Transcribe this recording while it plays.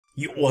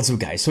Yo, what's up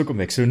guys, welcome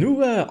back. So a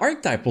new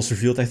archetype was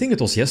revealed, I think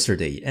it was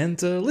yesterday,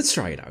 and let's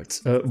try it out.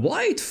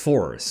 White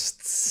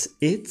Forests.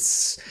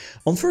 It's...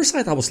 On first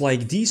sight I was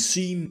like, these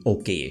seem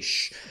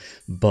okay-ish.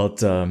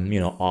 But, you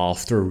know,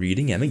 after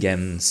reading them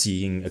again,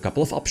 seeing a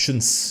couple of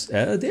options,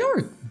 they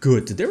are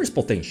good. There is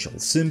potential,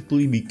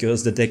 simply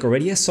because the deck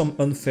already has some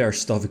unfair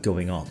stuff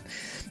going on.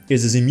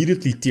 Is this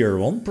immediately tier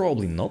 1?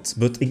 Probably not,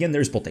 but again, there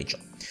is potential.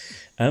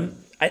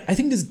 I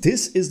think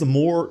this is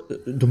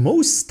the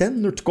most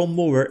standard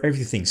combo where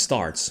everything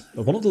starts.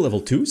 One of the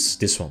level 2s,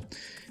 this one.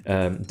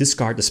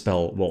 Discard the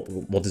spell. Well,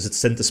 what is it?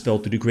 Send the spell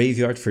to the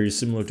graveyard, very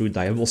similar to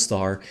Diablo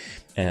Star.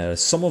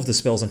 Some of the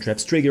spells and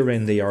traps trigger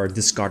when they are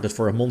discarded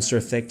for a monster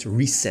effect.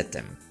 Reset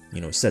them.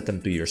 You know, set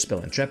them to your spell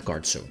and trap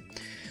card zone.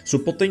 So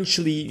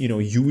potentially, you know,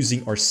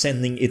 using or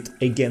sending it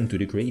again to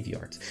the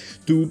graveyard.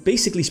 To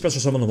basically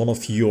special summon one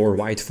of your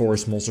White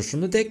Forest monsters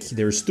from the deck,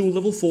 there's 2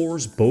 level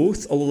 4s,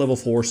 both all the level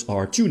 4s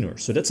are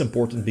tuners. So that's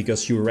important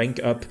because you rank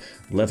up,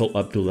 level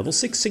up to level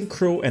 6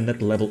 synchro, and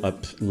that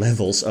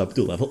levels up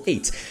to level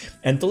 8.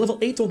 And the level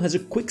 8 one has a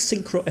quick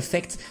synchro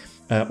effect,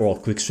 or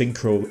quick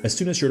synchro. As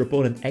soon as your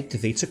opponent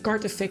activates a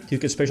card effect, you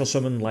can special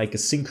summon like a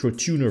synchro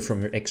tuner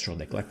from your extra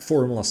deck, like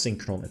Formula,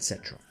 Synchron,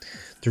 etc.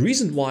 The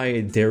reason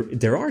why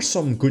there are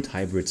some good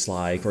hybrids,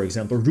 like for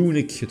example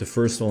Runic, the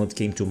first one that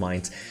came to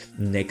mind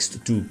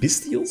next to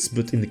Bestials,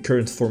 but in the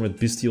current format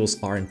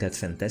Bestials aren't that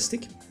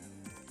fantastic.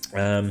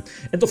 And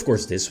of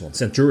course this one,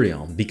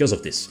 Centur-Ion, because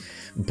of this.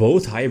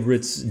 Both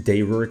hybrids,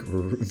 they work,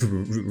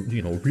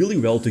 you know, really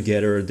well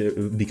together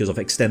because of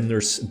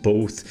extenders,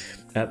 both.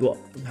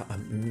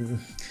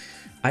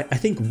 I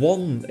think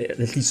one,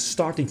 at least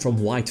starting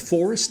from White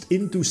Forest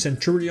into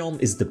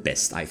Centur-Ion is the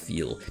best, I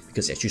feel.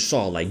 Because as you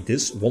saw, like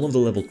this, one of the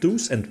level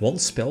 2s and one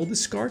spell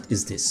discard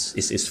is this.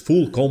 Is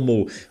full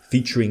combo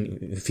featuring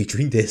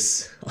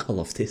this. I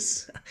love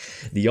this.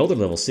 The other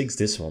level 6,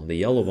 this one, the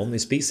yellow one,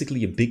 is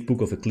basically a big Book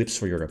of Eclipse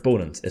for your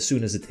opponent as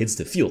soon as it hits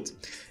the field.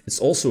 It's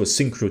also a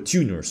synchro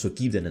tuner, so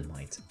keep that in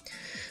mind.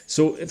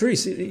 So very,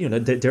 you know,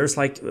 there's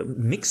like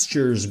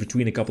mixtures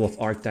between a couple of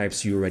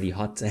archetypes you already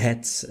had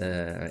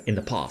in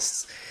the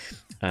past.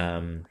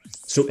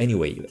 So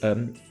anyway,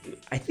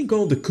 I think one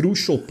of the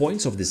crucial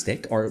points of this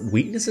deck are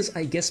weaknesses,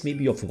 I guess,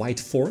 maybe of White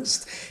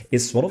Forest.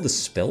 Is one of the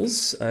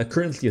spells,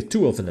 currently a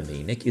 2 of in the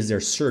main deck, is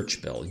their Search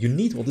spell. You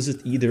need, what is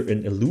it, either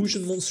an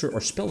illusion monster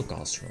or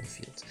spellcaster on the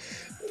field.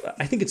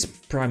 I think it's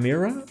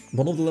Primera,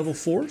 one of the level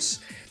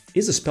 4s,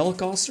 is a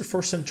spellcaster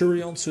for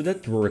Centur-Ion, so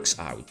that works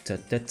out,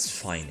 that's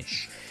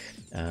fine-ish.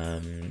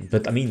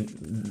 But I mean,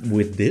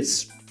 with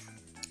this,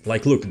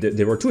 like look,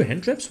 there were 2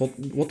 hand traps.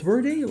 What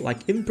were they?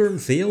 Like Imperm,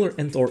 Veiler,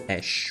 and or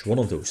Ash. One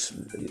of those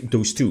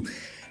 2.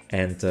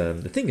 And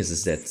the thing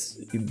is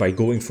that by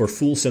going for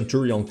full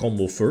Centur-Ion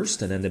combo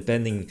first, and then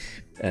depending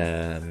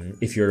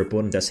if your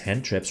opponent has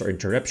hand traps or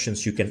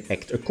interruptions, you can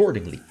act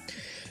accordingly.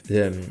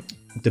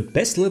 The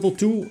best level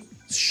 2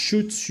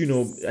 should, you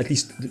know, at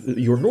least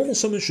your normal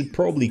summon should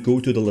probably go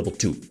to the level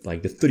 2,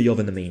 like the 3 of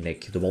in the main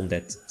deck, the one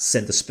that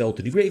sent a spell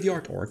to the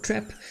graveyard or a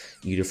trap,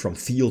 either from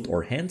field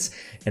or hand,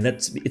 and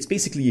it's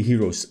basically a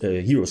hero's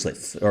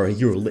lift, or a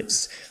hero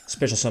lifts.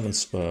 Special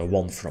summons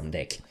 1 from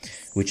deck,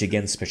 which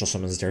again special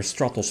summons their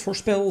Stratos for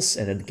spells,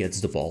 and then gets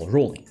the ball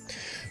rolling.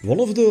 One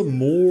of the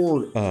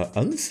more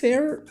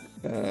unfair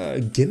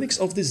gimmicks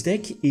of this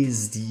deck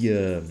is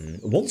the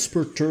once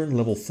per turn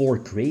level 4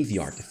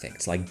 graveyard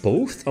effects. Like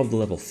both of the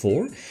level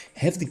 4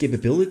 have the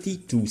capability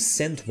to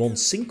send 1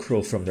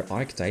 synchro from their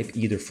archetype,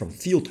 either from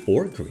field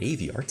or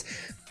graveyard,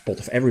 Pot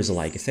of Average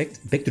alike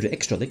effect, back to the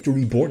extra deck to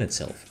reborn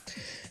itself.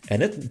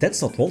 And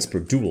that's not once per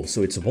duel,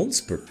 so it's once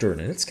per turn,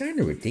 and it's kind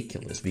of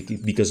ridiculous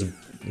because,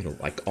 you know,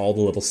 like all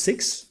the level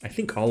 6, I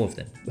think all of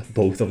them,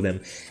 both of them,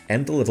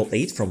 and the level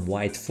 8 from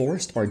White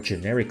Forest are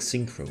generic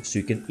synchro, so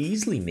you can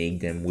easily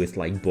make them with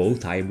like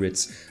both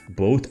hybrids,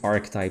 both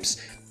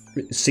archetypes,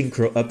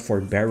 synchro up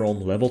for Baron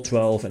level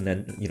 12, and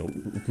then, you know,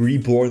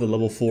 reborn the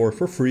level 4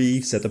 for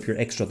free, set up your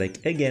extra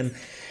deck again.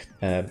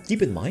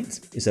 Keep in mind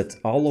is that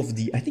all of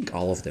the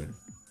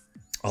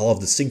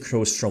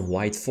synchros from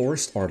White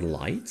Forest are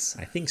light,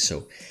 I think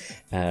so.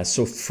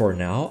 So for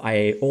now,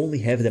 I only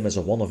have them as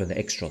a 1 of an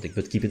extra deck,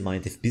 but keep in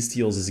mind if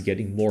Bestials is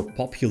getting more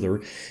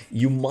popular,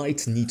 you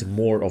might need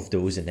more of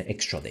those in the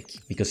extra deck.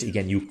 Because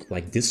again, you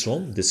like this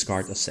one,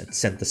 discard a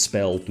send the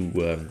spell to,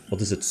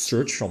 what is it,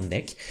 search from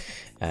deck.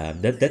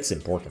 That's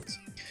important.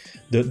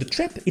 The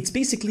trap, it's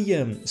basically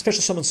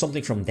special summon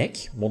something from deck,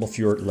 one of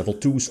your level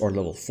 2s or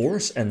level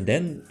 4s, and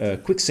then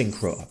quick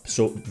synchro up.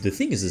 So the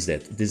thing is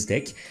that this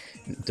deck,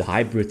 the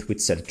hybrid with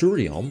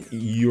Centur-Ion,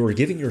 you're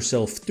giving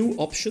yourself 2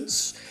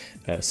 options,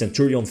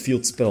 Centur-Ion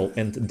field spell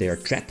and their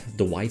trap,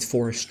 the White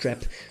Forest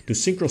trap, to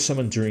synchro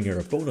summon during your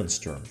opponent's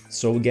turn.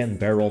 So again,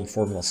 Baron,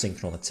 Formula,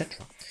 Synchron,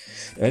 etc.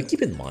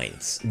 Keep in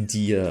mind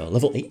the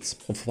level 8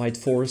 of White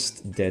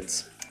Forest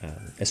that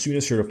as soon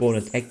as your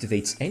opponent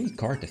activates any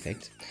card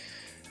effect,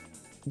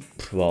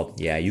 well,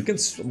 yeah, you can,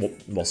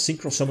 well,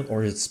 synchro summon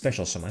or is it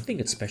special summon? I think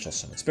it's special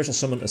summon. Special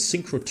summon a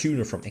synchro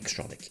tuner from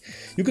extra deck.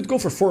 You could go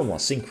for Formula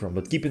Synchron,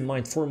 but keep in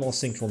mind Formula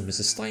Synchron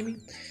misses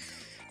timing.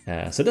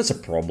 So that's a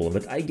problem,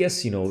 but I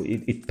guess, you know,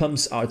 it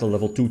pumps out a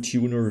level 2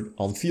 tuner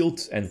on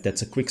field, and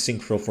that's a quick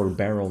synchro for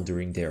Baron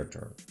during their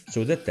turn.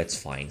 So that's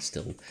fine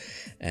still.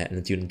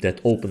 And that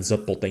opens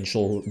up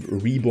potential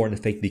reborn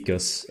effect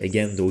because,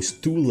 again, those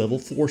 2 level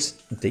 4s,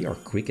 they are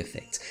quick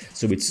effect.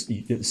 So it's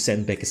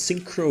send back a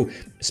synchro,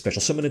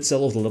 special summon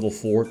itself, the level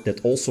 4,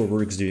 that also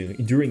works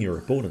during your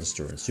opponent's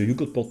turn. So you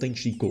could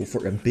potentially go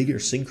for a bigger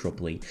synchro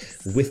play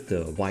with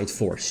the white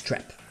force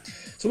trap.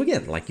 So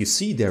again, like you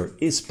see, there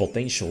is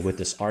potential with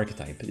this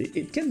archetype.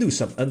 It can do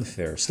some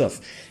unfair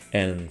stuff.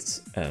 And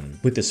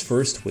with this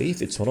first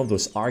wave, it's one of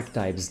those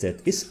archetypes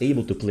that is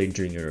able to play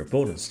during your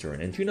opponent's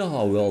turn. And you know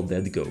how well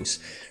that goes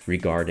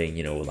regarding,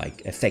 you know,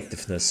 like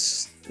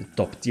effectiveness,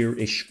 top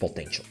tier-ish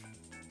potential.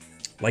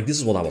 Like this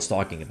is what I was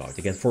talking about.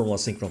 Again, Formula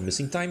Synchron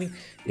missing timing.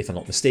 If I'm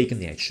not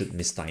mistaken, yeah, it should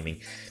miss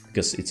timing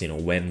because it's, you know,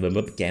 when the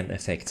up can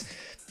affect.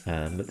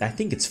 But I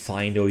think it's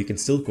fine though, you can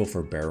still go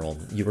for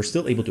Baron. You were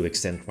still able to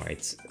extend,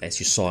 right? As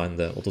you saw in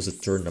the, what was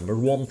it, turn number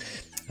 1.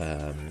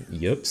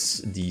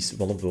 Yups,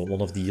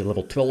 one of the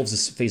level 12s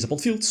is face up on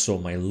field, so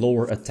my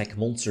lower attack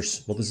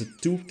monsters, what is it,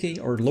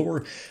 2k or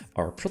lower,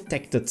 are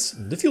protected.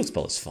 The field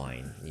spell is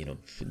fine, you know,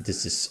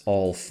 this is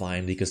all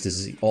fine because this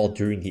is all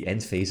during the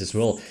end phase as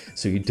well,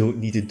 so you don't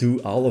need to do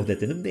all of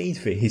that in the main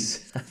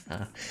phase.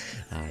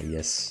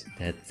 Yes,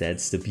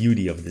 that's the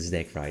beauty of this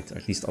deck, right? Or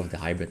at least of the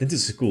hybrid, and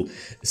this is cool.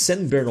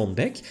 Send Baron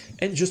back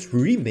and just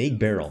remake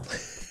Baron.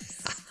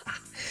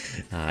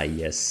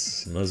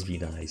 Yes, must be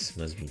nice,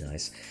 must be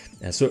nice.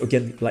 So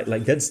again,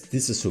 like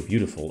this is so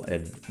beautiful,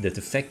 and that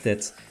the fact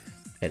that,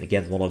 and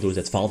again, one of those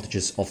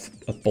advantages of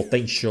a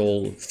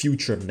potential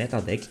future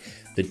meta deck,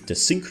 the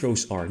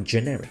synchros are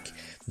generic.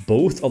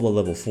 Both of the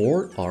level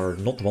 4 are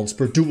not once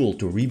per duel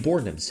to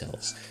reborn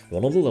themselves.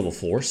 One of the level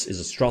 4s is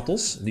a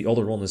Stratos, the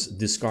other one is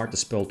discard the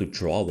spell to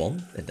draw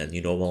one, and then,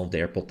 you know, one of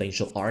their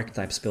potential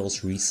archetype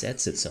spells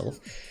resets itself.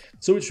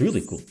 So it's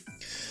really cool.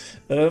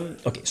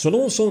 Okay, so now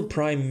also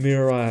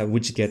Primera,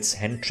 which gets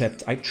hand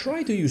trapped. I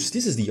try to use,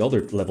 this is the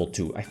other level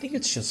 2. I think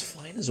it's just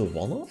fine as a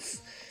one-off.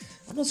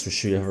 I'm not so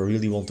sure if I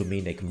really want to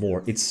main deck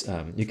more. It's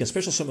you can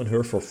special summon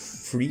her for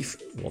free,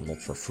 well, not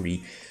for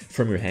free,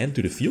 from your hand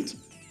to the field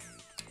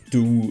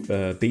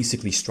to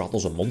basically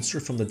Stratos a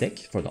monster from the deck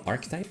for the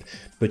archetype,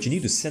 but you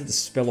need to send a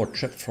spell or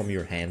trap from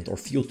your hand or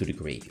field to the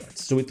graveyard.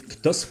 So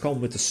it does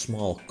come with a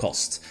small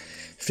cost,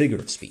 figure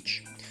of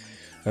speech.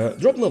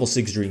 Drop level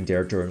 6 during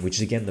their turn, which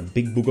is again the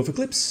big Book of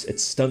Eclipse. It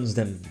stuns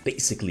them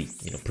basically,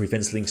 you know,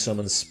 prevents link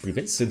summons,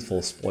 prevents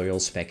sinful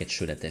spoils package,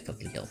 so that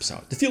definitely helps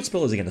out. The field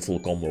spell is again a full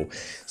combo,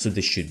 so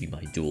this should be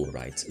my duel,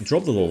 right?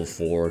 Drop the level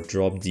 4,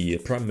 drop the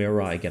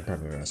Primera, again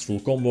Primera's full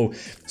combo,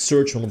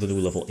 search one of the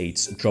new level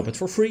 8s, drop it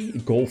for free,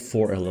 go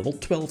for a level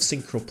 12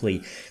 synchro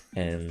play,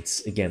 and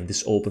again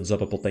this opens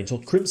up a potential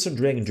Crimson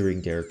Dragon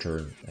during their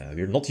turn.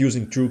 We're not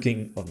using True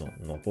King, oh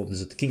no, what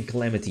is it, King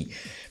Calamity.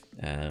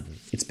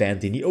 It's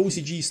banned in the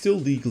OCG, still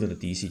legal in the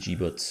TCG,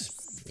 but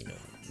you know,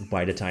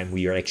 by the time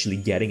we are actually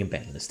getting a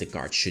ban list, the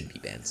card should be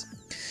banned.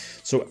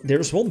 So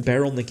there's one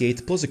Baron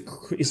negate plus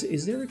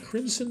is there a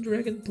Crimson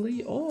Dragon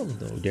play? Oh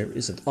no, there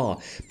isn't.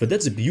 But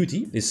that's a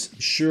beauty. Is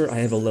sure I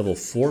have a level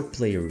 4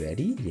 play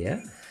ready,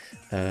 yeah.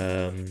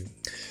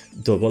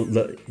 The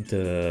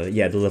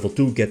level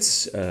 2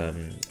 gets,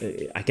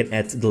 I can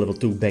add the level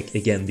 2 back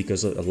again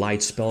because a light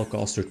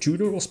spellcaster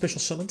tutor was special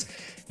summoned.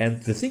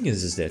 And the thing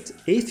is that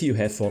if you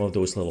have one of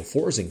those level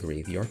 4s in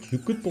graveyard, you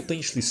could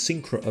potentially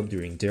synchro up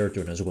during their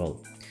turn as well.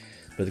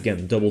 But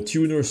again, double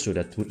tuner, so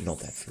that would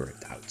not have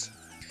worked out.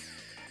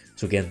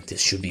 So again,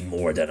 this should be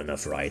more than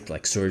enough, right?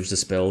 Like surge the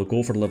spell,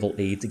 go for level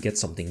 8, get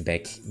something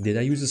back. Did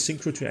I use a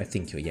synchro tuner? I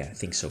think, yeah, I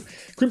think so.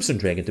 Crimson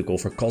Dragon to go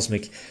for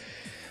Cosmic.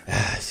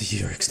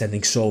 You're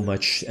extending so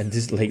much, and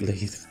this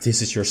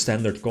this is your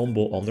standard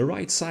combo on the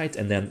right side,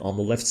 and then on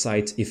the left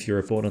side, if your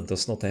opponent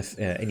does not have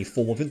any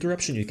form of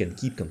interruption, you can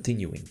keep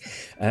continuing.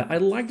 I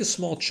like the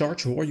small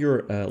Charge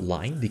Warrior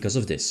line because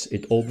of this.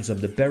 It opens up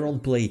the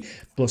Baron play,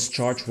 plus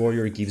Charge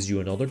Warrior gives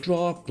you another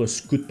draw, plus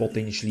could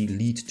potentially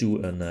lead to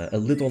a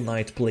Little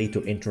Knight play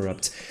to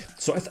interrupt.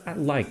 So I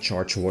like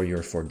Charge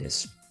Warrior for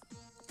this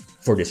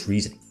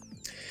reason.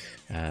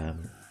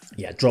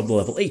 Yeah, drop the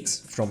level 8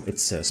 from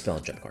its spell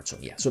and trap card. So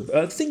yeah, so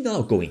think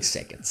now going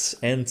seconds.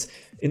 And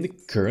in the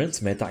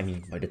current meta, I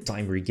mean, by the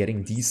time we're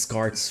getting these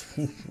cards,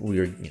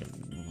 we're, you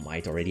know,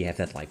 might already have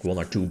that like 1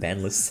 or 2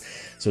 ban lists.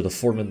 So the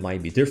format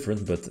might be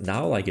different, but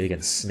now like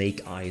against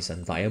Snake Eyes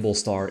and Viable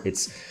Star,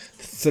 it's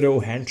throw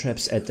hand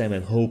traps at them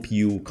and hope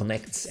you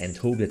connect and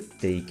hope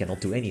that they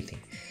cannot do anything.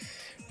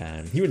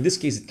 Here in this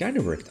case, it kind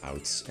of worked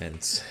out, and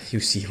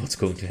you see what's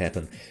going to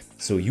happen.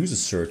 So use a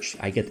search,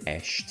 I get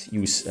ashed,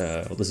 use,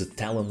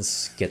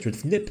 Talons, get rid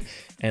of Nip,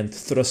 and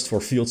thrust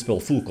for field spell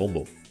full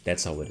combo.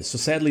 That's how it is. So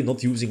sadly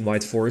not using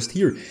White Forest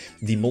here,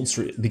 the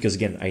monster, because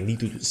again, I need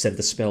to send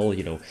the spell,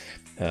 you know,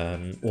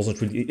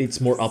 wasn't really,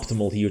 it's more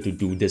optimal here to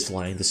do this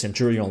line, the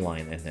Centur-Ion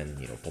line, and then,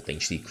 you know,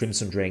 potentially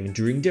Crimson Dragon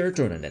during their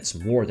turn, and that's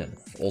more than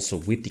enough. Also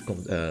with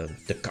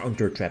the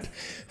counter trap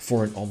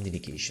for an Omni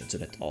negation, so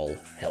that all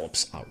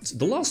helps out.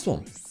 The last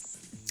one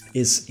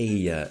is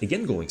a,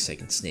 again going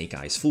second, Snake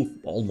Eyes, full,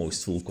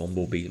 almost full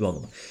combo,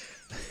 well,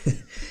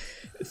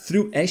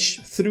 through Ash,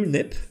 through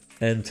Nip,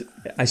 and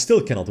I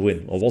still cannot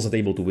win, or wasn't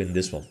able to win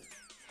this one.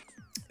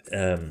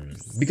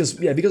 Because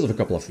of a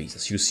couple of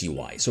reasons, you see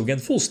why. So again,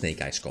 full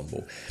Snake Eyes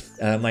combo.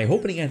 My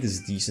opening hand is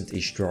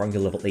decent-ish, drawing the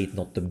level 8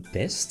 not the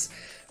best.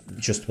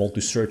 Just want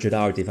to search it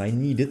out if I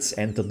need it.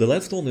 And the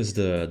left one is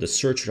the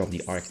Searcher of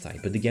the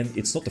Archetype. But again,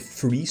 it's not a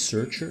free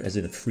Searcher, as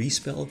in a free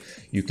spell.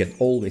 You can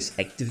always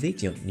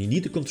activate. You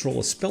need to control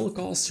a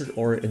Spellcaster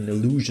or an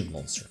Illusion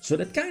monster. So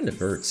that kind of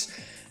hurts.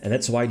 And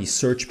that's why the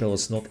Search spell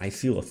is not, I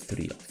feel, a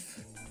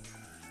 3-off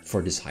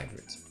for this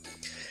hybrid.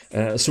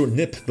 So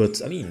Nip,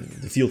 but I mean,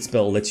 the field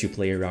spell lets you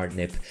play around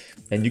Nip,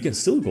 and you can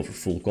still go for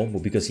full combo,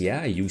 because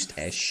yeah, I used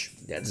Ash,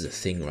 that's the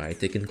thing, right?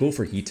 They can go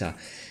for Hita,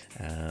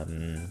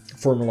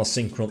 Formula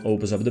Synchron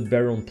opens up the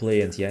Baron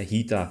play, and yeah,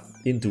 Hita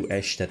into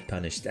Ash, that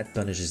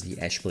punishes the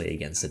Ash play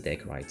against the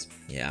deck, right?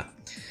 Yeah,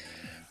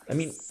 I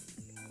mean,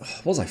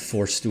 was I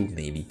forced to?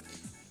 Maybe.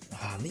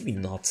 Maybe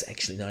not,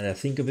 actually, now that I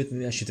think of it,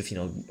 maybe I should have,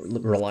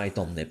 relied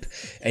on Nip.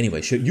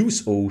 Anyway, should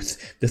use Oath.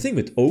 The thing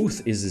with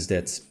Oath is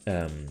that,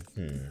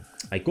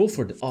 I go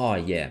for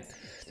the, yeah.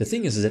 The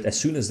thing is that as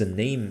soon as the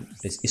name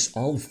is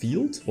on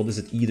field, what is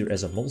it, either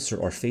as a monster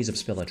or face-up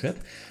spell and trap,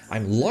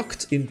 I'm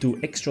locked into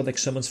extra deck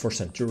summons for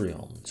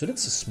Centur-Ion. So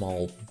that's a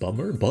small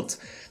bummer, but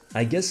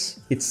I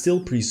guess it still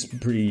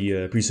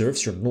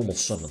preserves your normal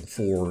summon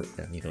for,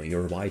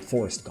 your White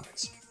Forest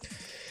cards.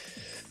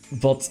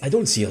 But I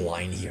don't see a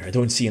line here. I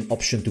don't see an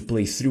option to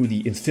play through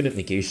the infinite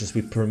negations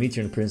with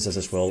Promethean Princess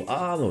as well.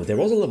 No, there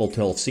was a level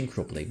 12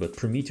 synchro play, but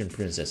Promethean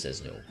Princess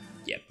says no.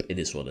 Yep, it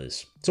is what it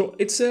is. So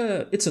it's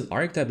an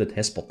archetype that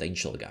has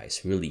potential,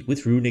 guys, really.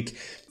 With Runic,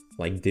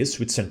 like this,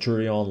 with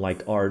Centur-Ion,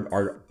 like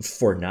are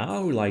for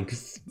now, like,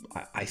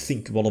 I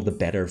think one of the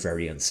better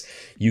variants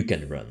you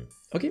can run.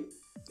 Okay,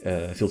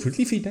 feel free to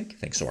leave feedback.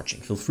 Thanks for watching.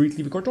 Feel free to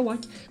leave a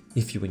like.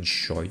 If you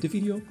enjoyed the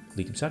video,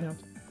 leave them sign out.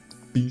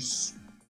 Peace.